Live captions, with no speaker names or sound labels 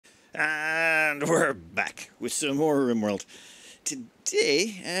And we're back with some more Rimworld.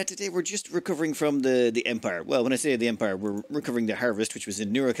 Today we're just recovering from the Empire. Well, when I say the Empire, we're recovering the Harvest, which was a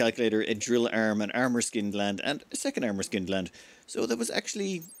neurocalculator, a drill arm, an armor-skinned land, and a second armor-skinned land. So that was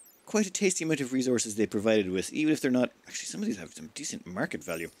actually quite a tasty amount of resources they provided with, even if they're not... Actually, some of these have some decent market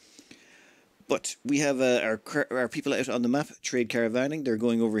value. But we have our people out on the map, trade caravaning. They're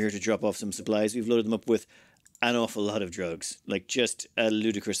going over here to drop off some supplies. We've loaded them up with an awful lot of drugs, like just a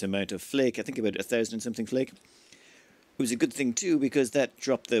ludicrous amount of flake. I think about 1,000 and something flake. It was a good thing too, because that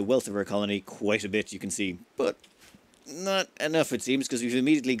dropped the wealth of our colony quite a bit, you can see. But not enough, it seems, because we've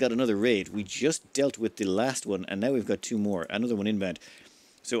immediately got another raid. We just dealt with the last one, and now we've got two more. Another one inbound.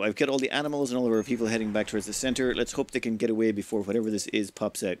 So I've got all the animals and all of our people heading back towards the centre. Let's hope they can get away before whatever this is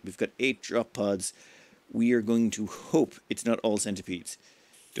pops out. We've got 8 drop pods. We are going to hope it's not all centipedes.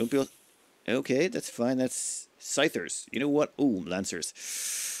 Don't be... Okay, that's fine. That's scythers. You know what? Oh,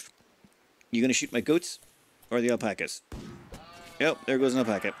 lancers. You going to shoot my goats? Or the alpacas? Yep, there goes an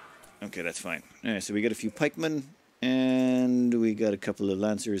alpaca. Okay, that's fine. Alright, so we got a few pikemen. And we got a couple of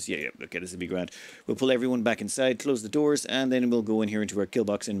lancers. Yeah, okay, this will be grand. We'll pull everyone back inside, close the doors, and then we'll go in here into our kill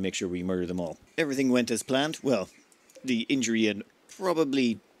box and make sure we murder them all. Everything went as planned. Well, the injury and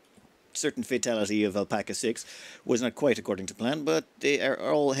probably certain fatality of Alpaca 6 was not quite according to plan, but they are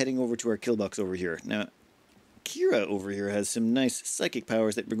all heading over to our kill box over here. Now, Kiera over here has some nice psychic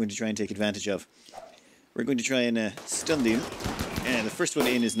powers that we're going to try and take advantage of. We're going to try and stun them. And the first one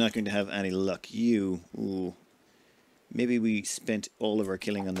in is not going to have any luck. Ooh. Maybe we spent all of our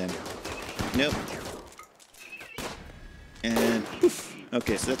killing on them. Nope. And poof.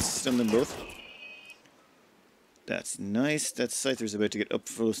 Okay, so let's stun them both. That's nice. That Scyther's about to get up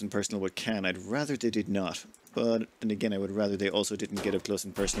close and personal with Can. I'd rather they did not. But, and again, I would rather they also didn't get up close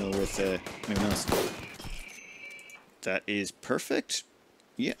and personal with my mouse. That is perfect.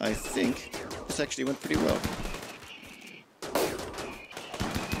 Yeah, I think this actually went pretty well.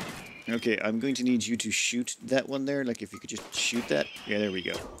 Okay, I'm going to need you to shoot that one there. Like, if you could just shoot that. Yeah, there we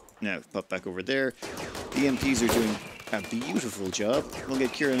go. Now, pop back over there. The MPs are doing a beautiful job. We'll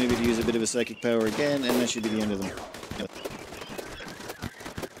get Kiera maybe to use a bit of a psychic power again, and that should be the end of them.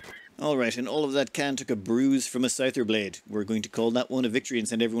 Alright, and all of that can took a bruise from a Scyther blade. We're going to call that one a victory and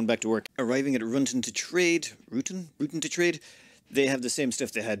send everyone back to work. Arriving at Runton to trade. Ruton to trade. They have the same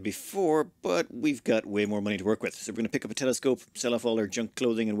stuff they had before, but we've got way more money to work with. So we're going to pick up a telescope, sell off all our junk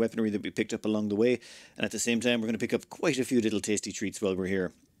clothing and weaponry that we picked up along the way, and at the same time we're going to pick up quite a few little tasty treats while we're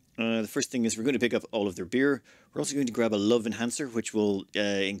here. The first thing is we're going to pick up all of their beer. We're also going to grab a love enhancer, which will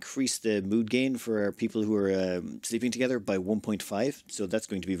increase the mood gain for our people who are sleeping together by 1.5, so that's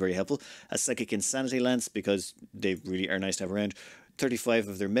going to be very helpful. A psychic insanity lance, because they really are nice to have around. 35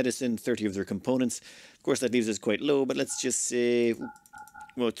 of their medicine, 30 of their components. Of course, that leaves us quite low, but let's just say,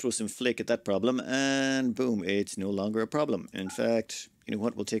 we'll throw some flake at that problem, and boom, it's no longer a problem. In fact, you know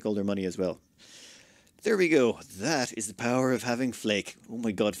what, we'll take all their money as well. There we go. That is the power of having flake. Oh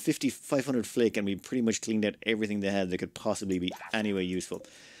my god, 500 flake, and we pretty much cleaned out everything they had that could possibly be anyway useful.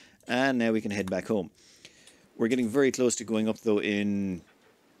 And now we can head back home. We're getting very close to going up, though, in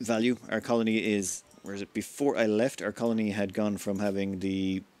value. Our colony is... Where is it? Before I left, our colony had gone from having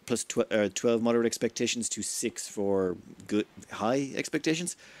the plus 12 moderate expectations to 6 for good high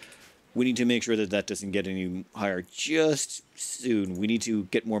expectations. We need to make sure that that doesn't get any higher just soon. We need to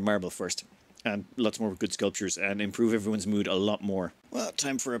get more marble first. And lots more good sculptures and improve everyone's mood a lot more. Well,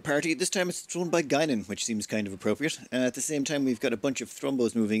 time for a party. This time it's thrown by Guinan, which seems kind of appropriate. At the same time, we've got a bunch of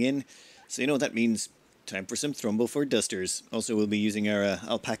thrombos moving in. So you know what that means. Time for some thrombo for dusters. Also, we'll be using our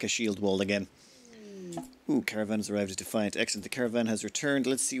alpaca shield wall again. Ooh, caravan has arrived at Defiant. Excellent, the caravan has returned.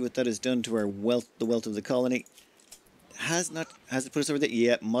 Let's see what that has done to our wealth, the wealth of the colony. Has it put us over the...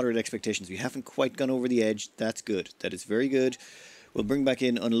 Yeah, moderate expectations. We haven't quite gone over the edge. That's good. That is very good. We'll bring back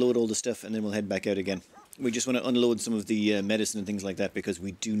in, unload all the stuff, and then we'll head back out again. We just want to unload some of the medicine and things like that, because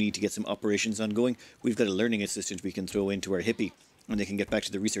we do need to get some operations ongoing. We've got a learning assistant we can throw into our hippie, and they can get back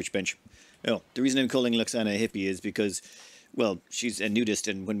to the research bench. Oh, the reason I'm calling Luxana a hippie is because... Well, she's a nudist,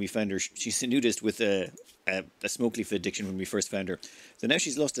 and when we found her, she's a nudist with a smoke leaf addiction when we first found her. So now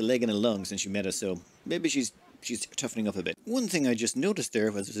she's lost a leg and a lung since she met us, so maybe she's toughening up a bit. One thing I just noticed there,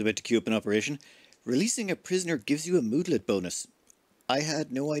 as I was about to queue up an operation, releasing a prisoner gives you a moodlet bonus. I had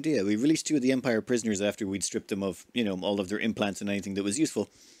no idea. We released 2 of the Empire prisoners after we'd stripped them of, you know, all of their implants and anything that was useful.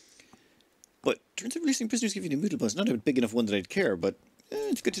 But turns out releasing prisoners give you a moodlet bonus. Not a big enough one that I'd care, but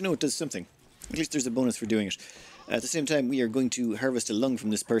it's good to know it does something. At least there's a bonus for doing it. At the same time, we are going to harvest a lung from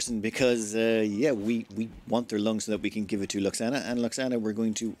this person because, yeah, we want their lung so that we can give it to Luxana. And Luxana, we're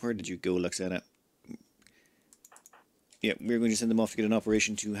going to... Where did you go, Luxana? Yeah, we're going to send them off to get an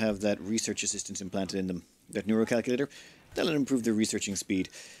operation to have that research assistant implanted in them. That neurocalculator, that'll improve their researching speed.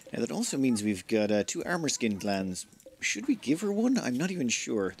 And that also means we've got 2 armor skin glands. Should we give her one? I'm not even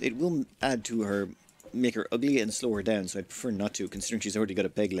sure. It will add to her, make her ugly and slow her down, so I'd prefer not to, considering she's already got a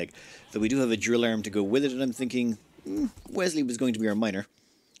peg leg. Though we do have a drill arm to go with it, and I'm thinking, Wesley was going to be our miner.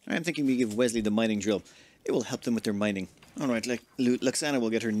 I'm thinking we give Wesley the mining drill. It will help them with their mining. Alright, Luxana will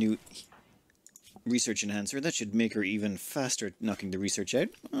get her new research enhancer. That should make her even faster at knocking the research out.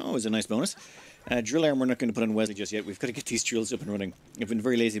 Always a nice bonus. Drill arm we're not going to put on Wesley just yet. We've got to get these drills up and running. I've been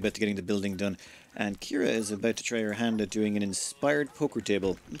very lazy about getting the building done. And Kiera is about to try her hand at doing an inspired poker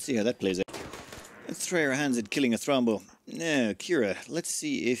table. Let's see how that plays out. Let's try our hands at killing a thrombo. Now, Kiera, let's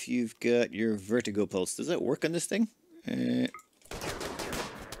see if you've got your Vertigo Pulse. Does that work on this thing?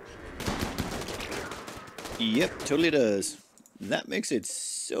 Yep, totally does. That makes it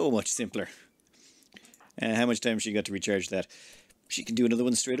so much simpler. How much time she got to recharge that? She can do another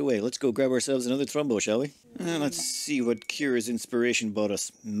one straight away. Let's go grab ourselves another thrombo, shall we? Let's see what Kiera's inspiration bought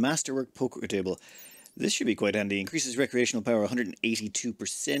us. Masterwork poker table. This should be quite handy. Increases recreational power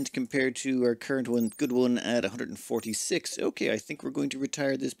 182% compared to our current one, good one, at 146. Okay, I think we're going to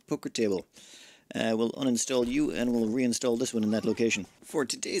retire this poker table. We'll uninstall you and we'll reinstall this one in that location. For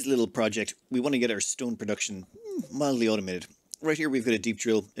today's little project, we want to get our stone production mildly automated. Right here we've got a deep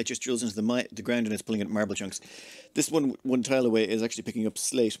drill. It just drills into the ground and it's pulling out marble chunks. This one tile away is actually picking up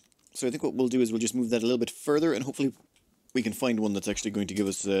slate. So I think what we'll do is we'll just move that a little bit further and hopefully we can find one that's actually going to give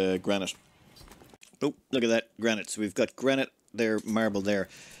us granite. Oh, look at that, granite. So we've got granite there, marble there.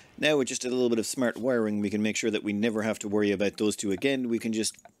 Now with just a little bit of smart wiring we can make sure that we never have to worry about those two again. We can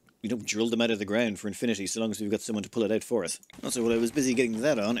just, drill them out of the ground for infinity so long as we've got someone to pull it out for us. Also, while I was busy getting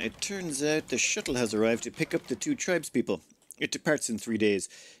that on, it turns out the shuttle has arrived to pick up the 2 tribespeople. It departs in 3 days.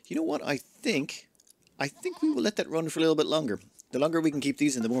 You know what? I think we will let that run for a little bit longer. The longer we can keep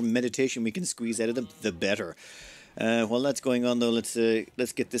these and the more meditation we can squeeze out of them, the better. While that's going on though, let's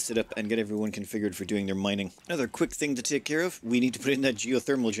get this set up and get everyone configured for doing their mining. Another quick thing to take care of, we need to put in that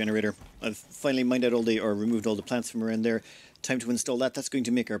geothermal generator. I've finally mined out removed all the plants from around there. Time to install that. That's going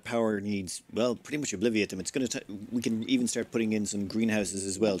to make our power needs, well, pretty much obliviate them. It's going to we can even start putting in some greenhouses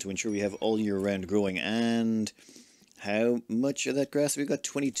as well to ensure we have all year round growing. And how much of that grass? We've got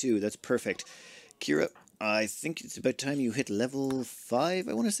 22. That's perfect. Kiera, I think it's about time you hit level 5,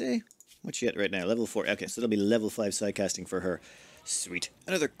 I want to say. What's she at right now? Level 4. Okay, so that'll be level 5 psycasting for her. Sweet.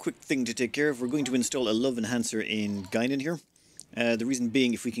 Another quick thing to take care of. We're going to install a love enhancer in Guinan here. The reason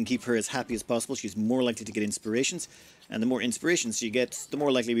being, if we can keep her as happy as possible, she's more likely to get inspirations. And the more inspirations she gets, the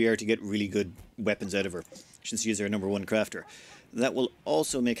more likely we are to get really good weapons out of her, since she is our #1 crafter. That will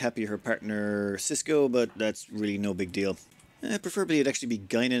also make happy her partner Cisco, but that's really no big deal. Preferably it'd actually be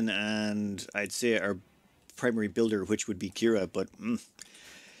Guinan and I'd say our primary builder, which would be Kiera, but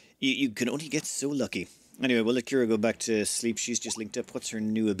you can only get so lucky. Anyway, we'll let Kiera go back to sleep. She's just linked up. What's her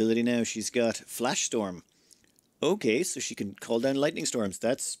new ability now? She's got Flash Storm. Okay, so she can call down lightning storms.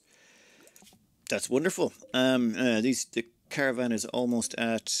 That's wonderful. The caravan is almost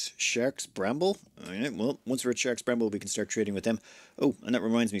at Shark's Bramble. Alright, well, once we're at Shark's Bramble, we can start trading with them. Oh, and that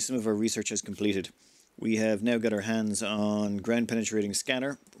reminds me, some of our research has completed. We have now got our hands on ground penetrating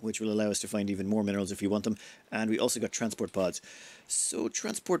scanner, which will allow us to find even more minerals if we want them. And we also got transport pods. So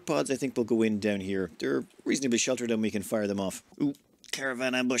transport pods I think will go in down here. They're reasonably sheltered and we can fire them off. Ooh,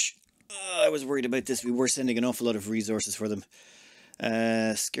 caravan ambush. I was worried about this. We were sending an awful lot of resources for them.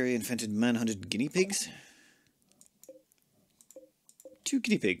 Scary infected man-hunted guinea pigs. 2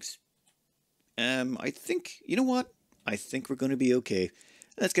 guinea pigs. I think, you know what? I think we're going to be okay.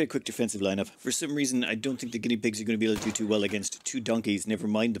 Let's get a quick defensive lineup. For some reason, I don't think the guinea pigs are going to be able to do too well against 2 donkeys, never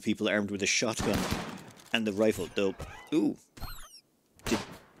mind the people armed with a shotgun and the rifle, though. Ooh.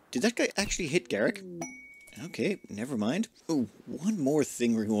 Did that guy actually hit Garrick? Okay, never mind. Oh, one more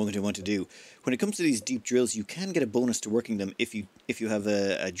thing we're going to want to do. When it comes to these deep drills, you can get a bonus to working them if you have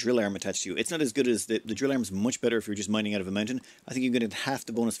a drill arm attached to you. It's not as good as the drill arm is much better if you're just mining out of a mountain. I think you get half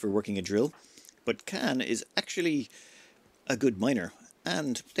the bonus for working a drill. But Khan is actually a good miner,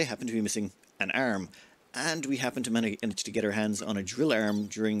 and they happen to be missing an arm. And we happen to manage to get our hands on a drill arm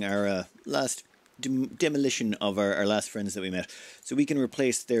during our last demolition of our last friends that we met. So we can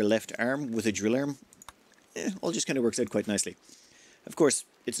replace their left arm with a drill arm. All just kind of works out quite nicely. Of course,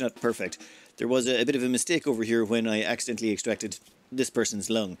 it's not perfect. There was a bit of a mistake over here when I accidentally extracted this person's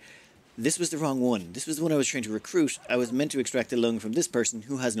lung. This was the wrong one. This was the one I was trying to recruit. I was meant to extract the lung from this person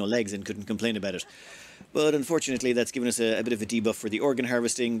who has no legs and couldn't complain about it. But unfortunately, that's given us a bit of a debuff for the organ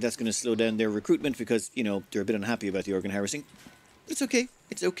harvesting. That's going to slow down their recruitment because, they're a bit unhappy about the organ harvesting. It's okay.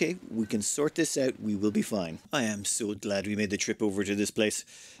 It's okay. We can sort this out. We will be fine. I am so glad we made the trip over to this place.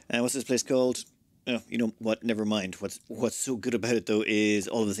 What's this place called? Oh, you know what? Never mind. What's so good about it though is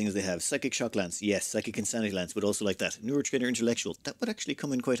all of the things they have. Psychic Shock Lance, yes. Psychic Insanity Lance, but also like that. Neurotrainer Intellectual, that would actually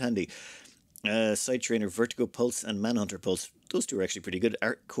come in quite handy. Side Trainer Vertigo Pulse and Manhunter Pulse, those two are actually pretty good.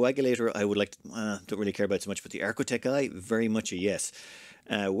 Coagulator, I would like to, don't really care about so much, but the Archotech Eye, very much a yes.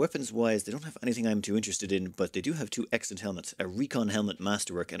 Weapons wise, they don't have anything I'm too interested in, but they do have two excellent helmets, a Recon Helmet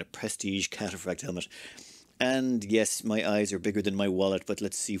Masterwork and a Prestige Cataphract Helmet. And yes, my eyes are bigger than my wallet, but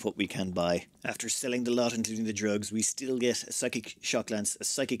let's see what we can buy. After selling the lot, including the drugs, we still get a Psychic Shock Lance, a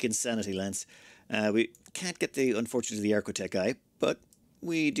Psychic Insanity Lance. We can't get unfortunately, the Archotech Eye, but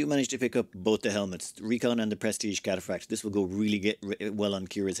we do manage to pick up both the helmets, the Recon and the Prestige Cataphract. This will go really well on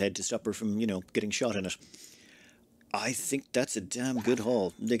Kiera's head to stop her from, you know, getting shot in it. I think that's a damn good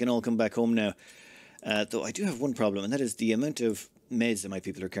haul. They can all come back home now. Though I do have one problem, and that is the amount of meds that my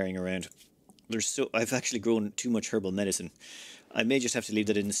people are carrying around. I've actually grown too much herbal medicine. I may just have to leave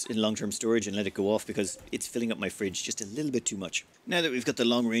that in long-term storage and let it go off because it's filling up my fridge just a little bit too much. Now that we've got the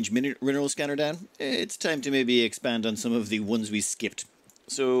long-range mineral scanner down, it's time to maybe expand on some of the ones we skipped.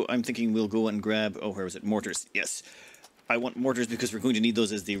 So I'm thinking we'll go and grab, oh, where was it? Mortars, yes. I want mortars because we're going to need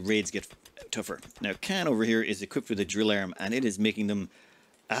those as the raids get tougher. Now, Can over here is equipped with a drill arm, and it is making them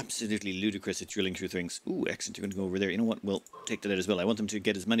absolutely ludicrous at drilling through things. Ooh, excellent, you're going to go over there. You know what, we'll take that out as well. I want them to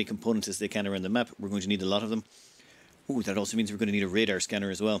get as many components as they can around the map. We're going to need a lot of them. Ooh, that also means we're going to need a radar scanner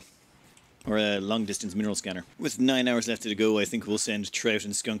as well. Or a long-distance mineral scanner. With 9 hours left to go, I think we'll send Trout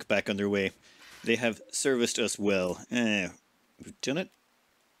and Skunk back on their way. They have serviced us well. We've done it?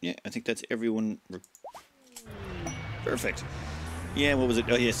 Yeah, I think that's everyone. Perfect. Yeah, what was it?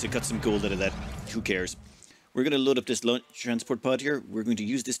 Oh yes, it got some gold out of that. Who cares? We're going to load up this transport pod here. We're going to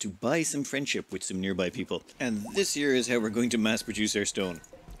use this to buy some friendship with some nearby people. And this here is how we're going to mass produce our stone.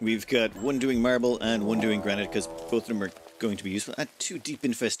 We've got one doing marble and one doing granite because both of them are going to be useful. And 2 deep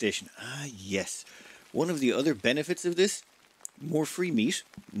infestation. Ah, yes. One of the other benefits of this, more free meat,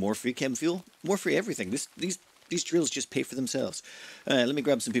 more free chem fuel, more free everything. These drills just pay for themselves. Let me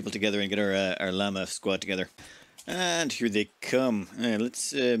grab some people together and get our llama squad together. And here they come.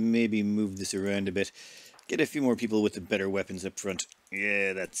 Let's maybe move this around a bit. Get a few more people with the better weapons up front.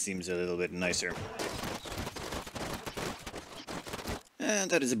 Yeah, that seems a little bit nicer. And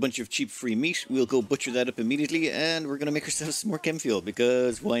that is a bunch of cheap free meat. We'll go butcher that up immediately, and we're going to make ourselves some more chem fuel,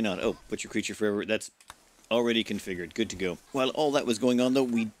 because why not? Oh, butcher creature forever. That's already configured. Good to go. While all that was going on, though,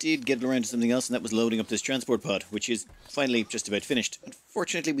 we did get around to something else, and that was loading up this transport pod, which is finally just about finished.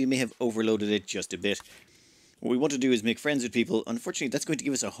 Unfortunately, we may have overloaded it just a bit. What we want to do is make friends with people. Unfortunately, that's going to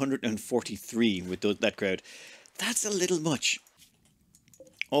give us 143 with that crowd. That's a little much.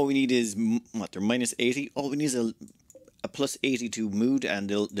 All we need is, what, they're minus 80? All we need is a plus 80 to mood, and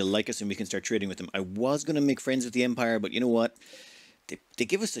they'll like us and we can start trading with them. I was going to make friends with the Empire, but you know what? They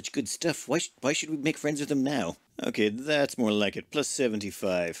give us such good stuff. Why should we make friends with them now? Okay, that's more like it. Plus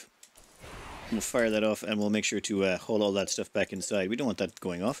 75. We'll fire that off and we'll make sure to haul all that stuff back inside. We don't want that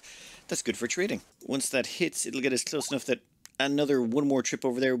going off. That's good for trading. Once that hits, it'll get us close enough that one more trip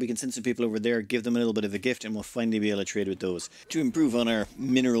over there, we can send some people over there, give them a little bit of a gift, and we'll finally be able to trade with those. To improve on our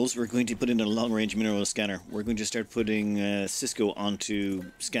minerals, we're going to put in a long-range mineral scanner. We're going to start putting Cisco onto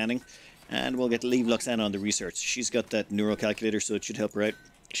scanning, and we'll get Leave Loxana on the research. She's got that neural calculator, so it should help her out.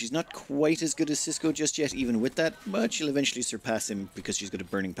 She's not quite as good as Cisco just yet, even with that, but she'll eventually surpass him because she's got a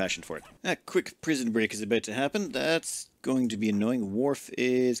burning passion for it. A quick prison break is about to happen. That's going to be annoying. Worf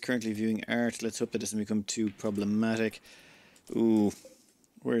is currently viewing art. Let's hope that doesn't become too problematic. Ooh,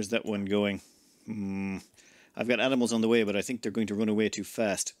 where's that one going? I've got animals on the way, but I think they're going to run away too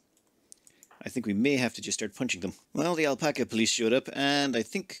fast. I think we may have to just start punching them. Well, the alpaca police showed up, and I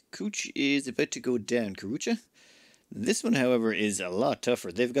think Cooch is about to go down. Karucha? This one, however, is a lot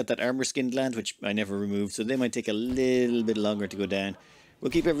tougher. They've got that armor-skinned gland, which I never removed, so they might take a little bit longer to go down.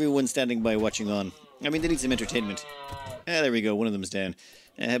 We'll keep everyone standing by watching on. I mean, they need some entertainment. Ah, there we go. One of them's down.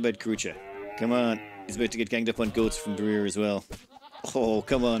 How about Karucha? Come on. He's about to get ganged up on goats from the rear as well. Oh,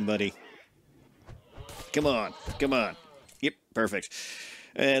 come on, buddy. Come on. Come on. Yep, perfect.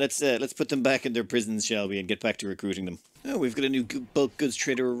 Let's put them back in their prisons, shall we, and get back to recruiting them. Oh, we've got a new bulk goods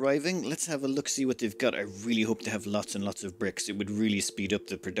trader arriving. Let's have a look, see what they've got. I really hope they have lots and lots of bricks. It would really speed up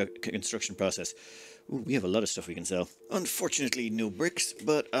the construction process. Ooh, we have a lot of stuff we can sell. Unfortunately, no bricks,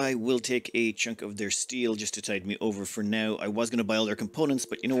 but I will take a chunk of their steel just to tide me over for now. I was going to buy all their components,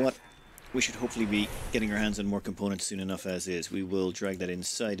 but you know what? We should hopefully be getting our hands on more components soon enough as is. We will drag that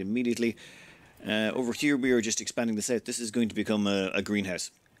inside immediately. Over here, we are just expanding this out. This is going to become a greenhouse.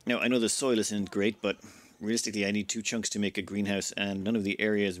 Now, I know the soil isn't great, but realistically, I need 2 chunks to make a greenhouse, and none of the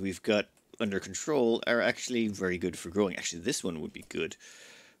areas we've got under control are actually very good for growing. Actually, this one would be good.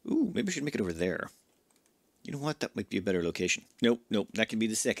 Ooh, maybe I should make it over there. You know what? That might be a better location. Nope, nope. That can be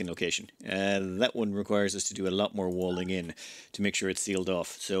the second location. That one requires us to do a lot more walling in to make sure it's sealed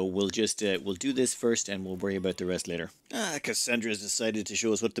off. So we'll just we'll do this first, and we'll worry about the rest later. Cassandra's decided to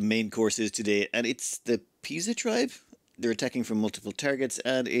show us what the main course is today, and it's the Pisa tribe. They're attacking from multiple targets,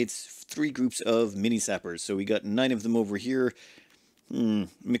 and it's 3 groups of mini sappers. So we got 9 of them over here.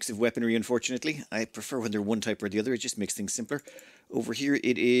 Mix of weaponry, unfortunately. I prefer when they're one type or the other. It just makes things simpler. Over here,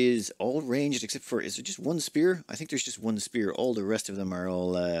 it is all ranged except for, is it just 1 spear? I think there's just 1 spear. All the rest of them are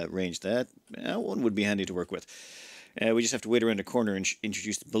all ranged. That one would be handy to work with. We just have to wait around a corner and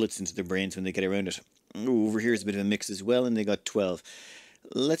introduce the bullets into their brains when they get around it. Ooh, over here is a bit of a mix as well, and they got 12.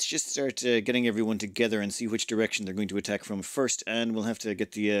 Let's just start getting everyone together and see which direction they're going to attack from first, and we'll have to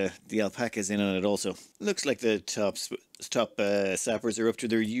get the alpacas in on it also. Looks like the top sappers are up to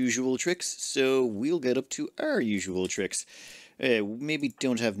their usual tricks, so we'll get up to our usual tricks. Maybe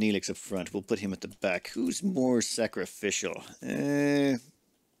don't have Neelix up front. We'll put him at the back. Who's more sacrificial?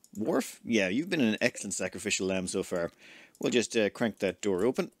 Worf? Yeah, you've been an excellent sacrificial lamb so far. We'll just crank that door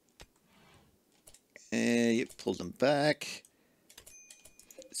open. You pull them back.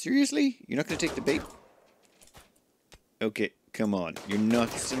 Seriously? You're not going to take the bait? Okay, come on. You're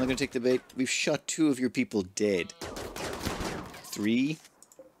still not going to take the bait? We've shot 2 of your people dead. 3.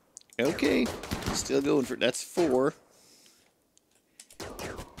 Okay. Still going for... That's 4.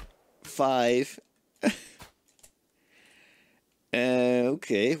 5.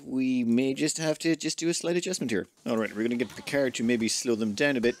 Okay. We may just have to do a slight adjustment here. Alright, we're going to get Picard to maybe slow them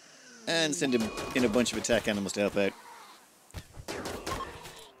down a bit and send him in a bunch of attack animals to help out.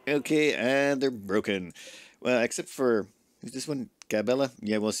 Okay, and they're broken. Well, except for... Is this one Gabella?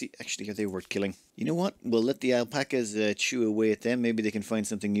 Yeah, well, see, actually, are they worth killing? You know what? We'll let the alpacas chew away at them. Maybe they can find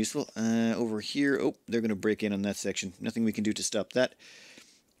something useful. Over here... Oh, they're going to break in on that section. Nothing we can do to stop that.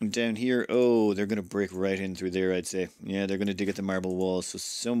 And down here... Oh, they're going to break right in through there, I'd say. Yeah, they're going to dig at the marble walls, so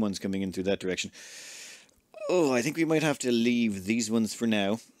someone's coming in through that direction. Oh, I think we might have to leave these ones for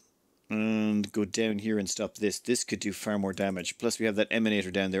now. And go down here and stop this. This could do far more damage. Plus we have that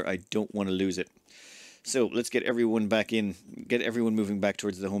emanator down there. I don't want to lose it. So let's get everyone back in. Get everyone moving back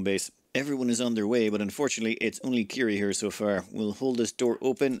towards the home base. Everyone is on their way, but unfortunately it's only Kiera here so far. We'll hold this door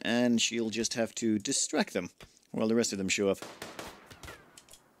open and she'll just have to distract them while the rest of them show up.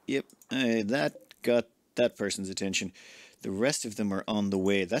 Yep, that got that person's attention. The rest of them are on the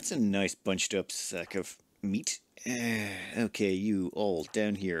way. That's a nice bunched up sack of meat. Okay, you all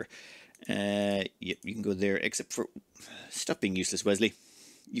down here. Yep, you can go there, except for... Stop being useless, Wesley.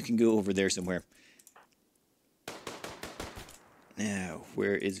 You can go over there somewhere. Now,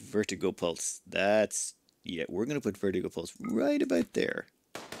 where is Vertigo Pulse? That's... Yeah, we're going to put Vertigo Pulse right about there.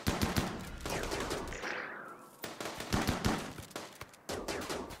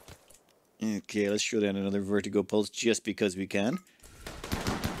 Okay, let's show down another Vertigo Pulse just because we can.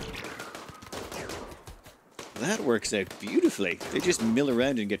 That works out beautifully. They just mill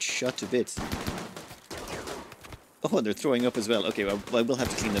around and get shot to bits. Oh, and they're throwing up as well. Okay, well, I will have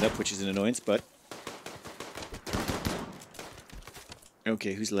to clean that up, which is an annoyance, but...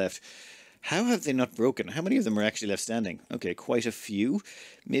 Okay, who's left? How have they not broken? How many of them are actually left standing? Okay, quite a few.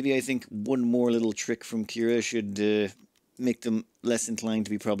 Maybe I think one more little trick from Kiera should make them less inclined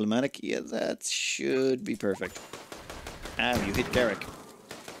to be problematic. Yeah, that should be perfect. Ow, you hit Garrick.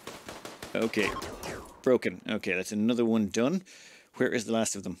 Okay. Broken. Okay, that's another one done. Where is the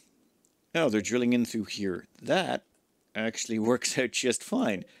last of them? Oh, they're drilling in through here. That actually works out just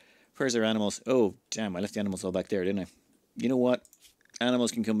fine. Where's our animals? Oh, damn, I left the animals all back there, didn't I? You know what?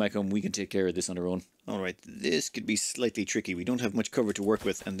 Animals can come back home. We can take care of this on our own. Alright, this could be slightly tricky. We don't have much cover to work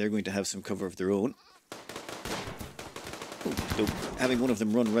with, and they're going to have some cover of their own. Oh, so having one of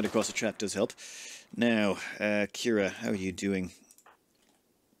them run right across the trap does help. Now, Kiera, how are you doing?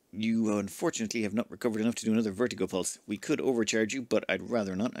 You unfortunately have not recovered enough to do another Vertigo Pulse. We could overcharge you, but I'd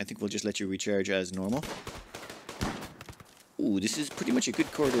rather not. I think we'll just let you recharge as normal. Ooh, this is pretty much a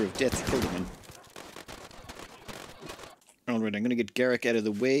good corridor of death to kill them in. Alright, I'm going to get Garrick out of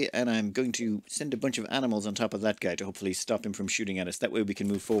the way, and I'm going to send a bunch of animals on top of that guy to hopefully stop him from shooting at us. That way we can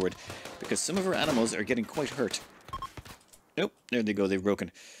move forward, because some of our animals are getting quite hurt. Nope, there they go, they've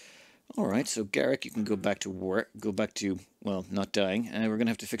broken. Alright, so Garrick, you can go back to work, well, not dying. We're going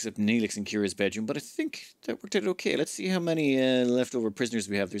to have to fix up Neelix and Kiera's bedroom, but I think that worked out okay. Let's see how many leftover prisoners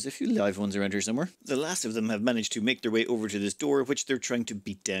we have. There's a few live ones around here somewhere. The last of them have managed to make their way over to this door, which they're trying to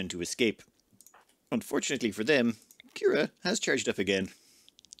beat down to escape. Unfortunately for them, Kiera has charged up again.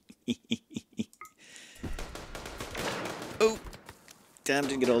 Damn,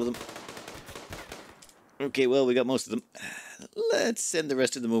 didn't get all of them. Okay, well, we got most of them. Let's send the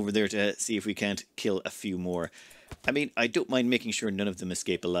rest of them over there to see if we can't kill a few more. I mean, I don't mind making sure none of them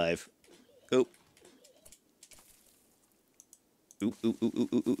escape alive. Oh. Oop, oop, oop,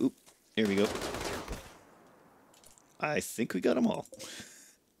 oop, oop, oop. There we go. I think we got them all.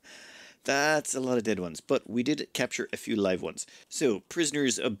 That's a lot of dead ones, but we did capture a few live ones. So,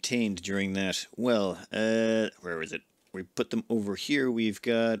 prisoners obtained during that. Well, where is it? We put them over here. We've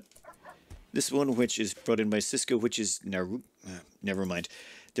got this one, which is brought in by Cisco, which is Naru. Never mind.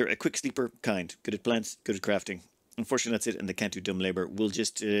 They're a quick sleeper kind. Good at plants, good at crafting. Unfortunately, that's it, and they can't do dumb labor. We'll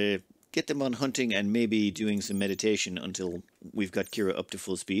just get them on hunting and maybe doing some meditation until we've got Kiera up to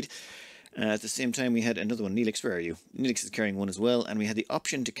full speed. At the same time, we had another one. Neelix, where are you? Neelix is carrying one as well, and we had the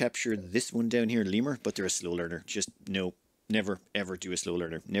option to capture this one down here, Lemur, but they're a slow learner. Just no, never, ever do a slow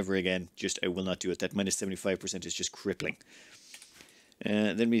learner. Never again. Just, I will not do it. That minus 75% is just crippling.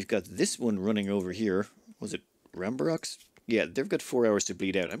 Then we've got this one running over here. Was it Rambarox? Yeah, they've got 4 hours to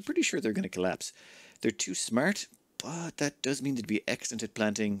bleed out. I'm pretty sure they're going to collapse. They're too smart, but that does mean they'd be excellent at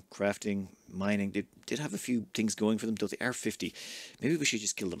planting, crafting, mining. They did have a few things going for them, though they are 50. Maybe we should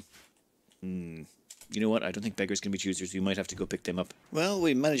just kill them. You know what? I don't think beggars can be choosers. We might have to go pick them up. Well,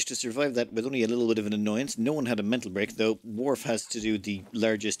 we managed to survive that with only a little bit of an annoyance. No one had a mental break, though. Worf has to do the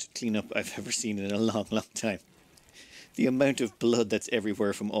largest cleanup I've ever seen in a long, long time. The amount of blood that's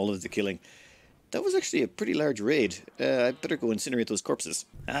everywhere from all of the killing. That was actually a pretty large raid. I'd better go incinerate those corpses.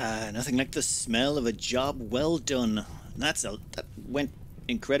 Nothing like the smell of a job well done. That went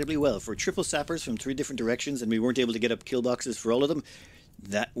incredibly well. For triple sappers from 3 different directions, and we weren't able to get up kill boxes for all of them,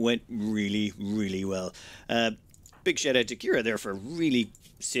 that went really, really well. Big shout out to Kiera there for really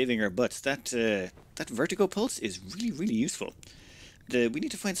saving our butts. That Vertigo Pulse is really, really useful. We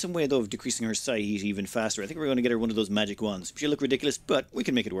need to find some way, though, of decreasing her psi heat even faster. I think we're going to get her one of those magic wands. She'll look ridiculous, but we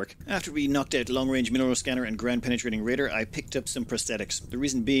can make it work. After we knocked out long-range mineral scanner and ground penetrating radar, I picked up some prosthetics. The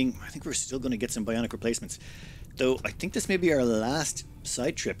reason being, I think we're still going to get some bionic replacements. Though, I think this may be our last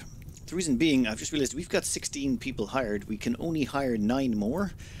side trip. The reason being, I've just realized we've got 16 people hired. We can only hire 9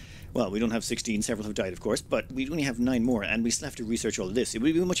 more. Well, we don't have 16, several have died, of course, but we only have 9 more, and we still have to research all of this. It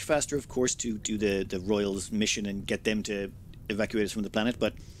would be much faster, of course, to do the Royals mission and get them to evacuate us from the planet,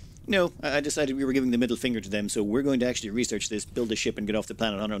 but no, I decided we were giving the middle finger to them, so we're going to actually research this, build a ship, and get off the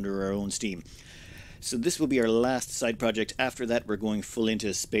planet under our own steam. So this will be our last side project. After that, we're going full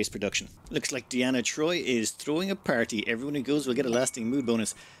into space production. Looks like Deanna Troi is throwing a party. Everyone who goes will get a lasting mood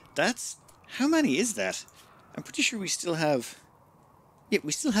bonus. That's... how many is that? I'm pretty sure we still have... yeah,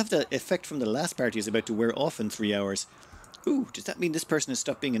 we still have the effect from the last party is about to wear off in 3 hours. Ooh, does that mean this person has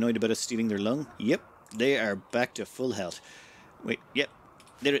stopped being annoyed about us stealing their lung? Yep, they are back to full health. Wait, yep.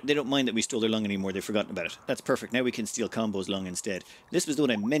 They don't mind that we stole their lung anymore. They've forgotten about it. That's perfect. Now we can steal Combo's lung instead. This was the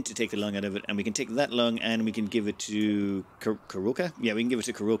one I meant to take the lung out of it, and we can take that lung and we can give it to Kuroka? Yeah, we can give it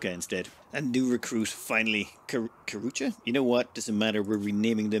to Kuroka instead. A new recruit, finally. Karucha? You know what? Doesn't matter. We're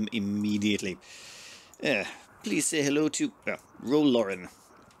renaming them immediately. Please say hello to Roll Lauren.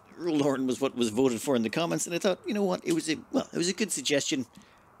 Roll Lauren was what was voted for in the comments, and I thought, you know what? It was a good suggestion.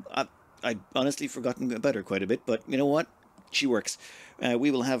 I'd honestly forgotten about her quite a bit, but you know what? She works.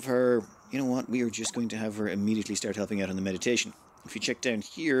 We will have her... you know what? We are just going to have her immediately start helping out on the meditation. If you check down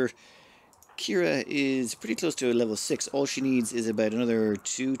here, Kiera is pretty close to a level 6. All she needs is about another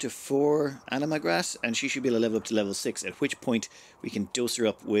 2 to 4 anima grass, and she should be able to level up to level 6, at which point we can dose her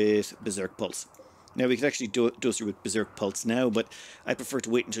up with Berserk Pulse. Now, we could actually dose her with Berserk Pulse now, but I prefer to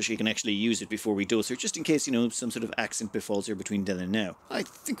wait until she can actually use it before we dose her, just in case, you know, some sort of accident befalls her between then and now. I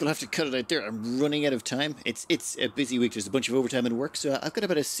think we'll have to cut it out there. I'm running out of time. It's a busy week. There's a bunch of overtime at work, so I've got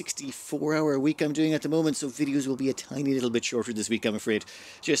about a 64-hour week I'm doing at the moment, so videos will be a tiny little bit shorter this week, I'm afraid.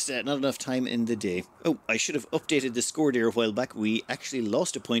 Just not enough time in the day. Oh, I should have updated the score there a while back. We actually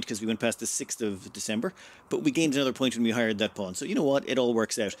lost a point because we went past the 6th of December, but we gained another point when we hired that pawn. So you know what? It all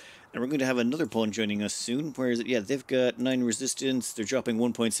works out. And we're going to have another pawn joining us soon. Where is it? Yeah, they've got 9 resistance. They're dropping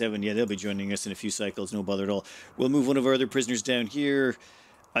 1.7. Yeah, they'll be joining us in a few cycles. No bother at all. We'll move one of our other prisoners down here.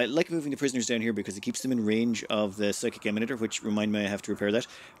 I like moving the prisoners down here because it keeps them in range of the psychic emanator, which, remind me, I have to repair that.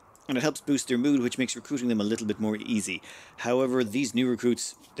 And it helps boost their mood, which makes recruiting them a little bit more easy. However, these new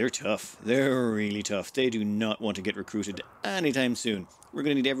recruits, they're tough. They're really tough. They do not want to get recruited anytime soon. We're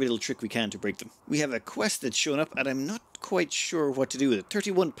going to need every little trick we can to break them. We have a quest that's shown up, and I'm not quite sure what to do with it.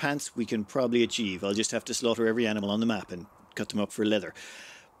 31 pants we can probably achieve. I'll just have to slaughter every animal on the map and cut them up for leather.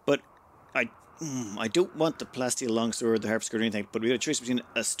 But I don't want the plasteel longsword, the harpsichord or anything, but we got a choice between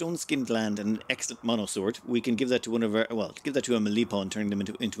a stone-skinned gland and an excellent monosword. We can give that to one of our, well, give that to a melee pawn, turning them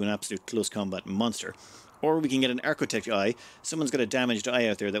into an absolute close combat monster. Or we can get an Architect eye. Someone's got a damaged eye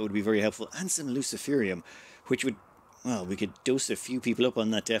out there that would be very helpful. And some Luciferium, which would... Well, we could dose a few people up on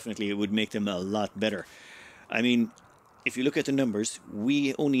that, definitely. It would make them a lot better. I mean, if you look at the numbers,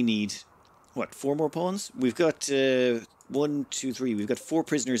 we only need... What, 4 more pawns? We've got 1, 2, 3. We've got 4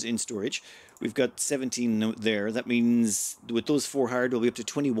 prisoners in storage. We've got 17 there. That means with those 4 hard, we'll be up to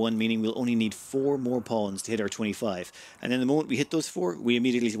 21, meaning we'll only need 4 more pawns to hit our 25. And then the moment we hit those 4, we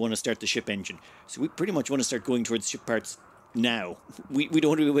immediately want to start the ship engine. So we pretty much want to start going towards ship parts now. We don't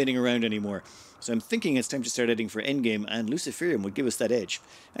want to be waiting around anymore. So I'm thinking it's time to start heading for endgame, and Luciferium would give us that edge.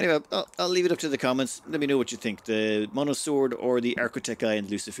 Anyway, I'll leave it up to the comments. Let me know what you think. The Mono Sword or the Architect eye and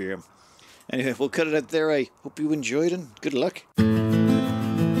Luciferium. Anyway, we'll cut it out there. I hope you enjoyed and good luck.